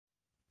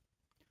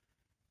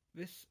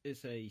This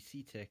is a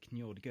CTEK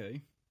NJORD GO.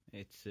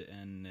 It's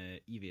an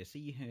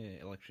EVSE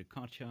electric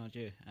car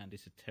charger, and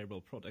it's a terrible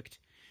product.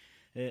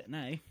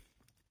 Now,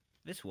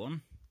 this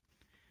one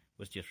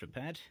was just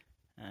repaired,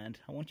 and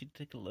I want you to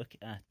take a look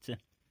at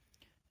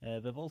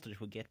the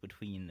voltage we get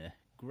between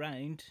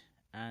ground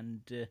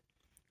and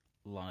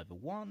live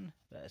 1.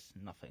 There's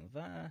nothing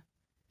there.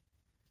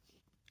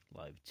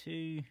 Live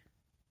 2.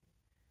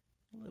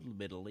 A little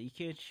bit of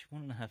leakage,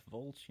 1.5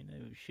 volts,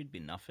 should be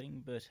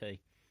nothing, but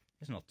hey,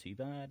 it's not too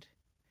bad.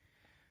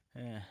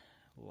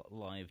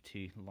 Live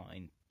to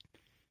line,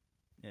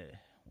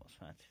 what's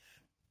that,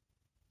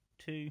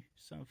 2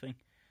 something,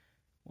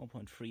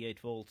 1.38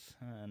 volts,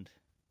 and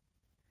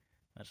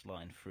that's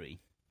line 3,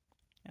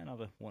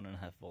 another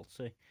 1.5 volts.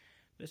 So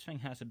this thing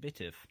has a bit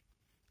of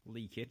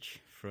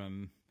leakage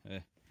from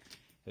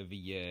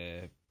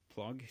the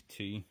plug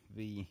to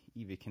the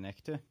EV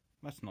connector.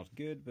 That's not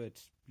good, but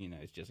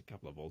it's just a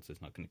couple of volts.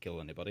 It's not going to kill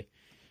anybody.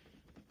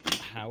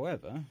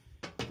 However,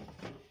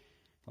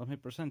 let me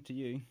present to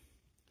you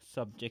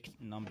subject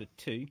number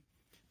 2,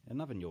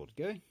 another NJORD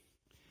GO.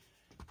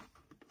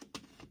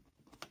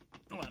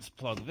 Let's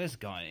plug this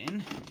guy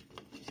in.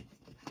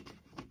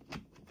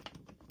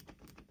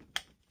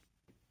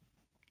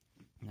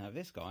 Now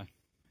this guy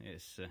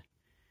is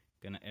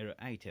going to error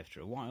out after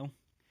a while,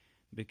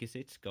 because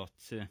it's got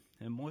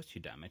moisture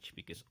damage,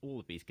 because all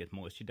of these get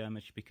moisture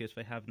damage because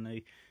they have no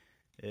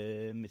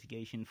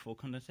mitigation for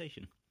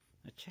condensation.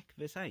 Now check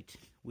this out.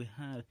 We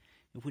have,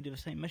 if we do the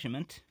same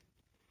measurement,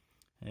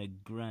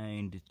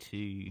 ground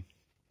to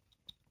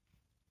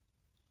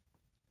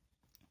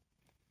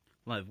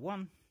live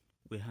 1,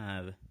 we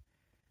have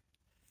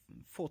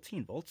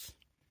 14 volts.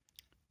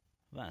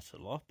 That's a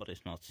lot, but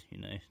it's not,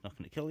 it's not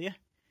going to kill you.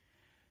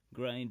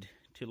 Ground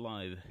to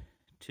live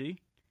 2,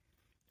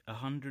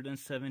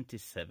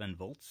 177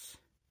 volts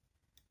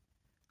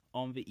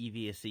on the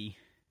EVSE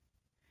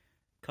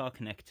car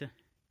connector.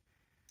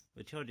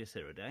 The charger is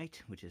zeroed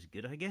out, which is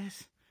good, I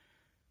guess,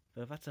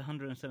 but that's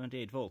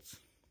 178 volts.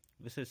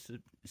 This is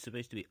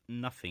supposed to be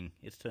nothing,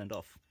 it's turned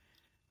off.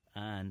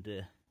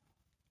 And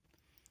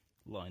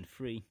line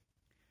 3,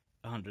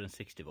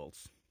 160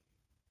 volts.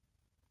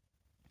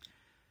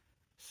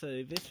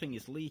 So this thing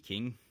is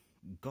leaking,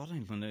 God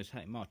only knows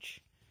how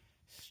much,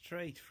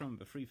 straight from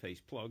the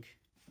 3-phase plug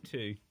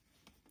to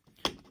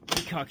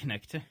the car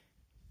connector.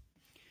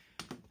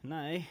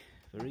 Now,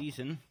 the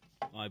reason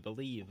I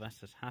believe that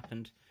has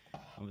happened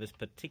on this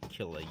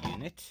particular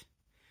unit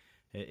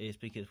is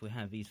because we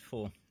have these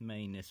 4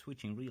 main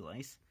switching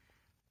relays,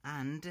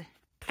 and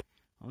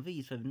on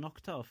these they've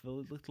knocked off a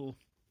little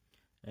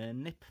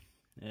nip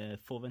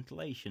for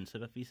ventilation, so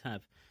that these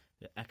have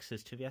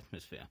access to the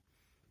atmosphere.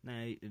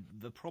 Now,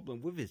 the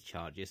problem with these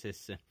chargers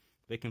is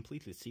they're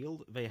completely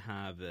sealed. They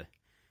have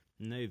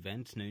no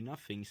vent, no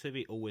nothing, so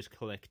they always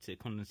collect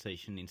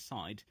condensation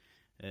inside.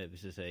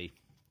 This is a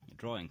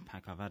drying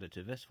pack I've added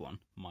to this one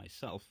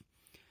myself,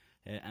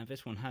 and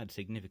this one had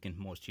significant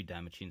moisture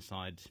damage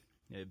inside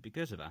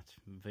because of that.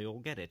 They all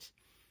get it.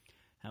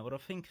 What I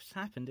think has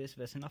happened is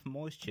there's enough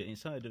moisture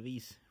inside of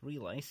these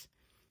relays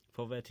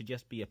for there to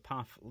just be a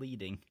path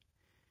leading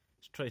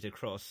straight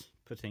across,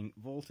 putting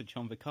voltage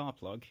on the car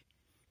plug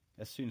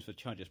as soon as the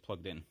charger is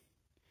plugged in.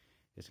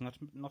 It's not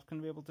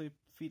going to be able to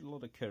feed a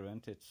lot of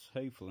current. It's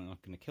hopefully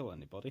not going to kill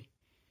anybody.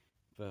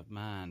 But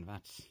man,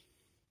 that's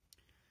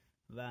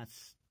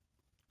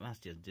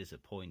just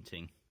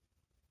disappointing.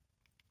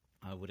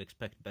 I would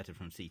expect better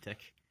from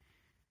CTEK.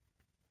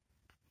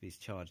 These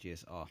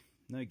chargers are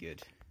no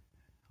good.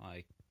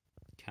 I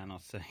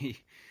cannot say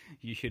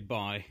you should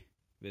buy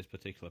this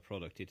particular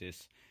product. It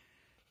is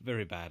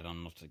very bad.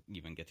 I'm not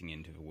even getting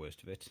into the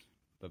worst of it.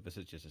 But this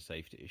is just a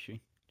safety issue.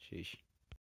 Sheesh.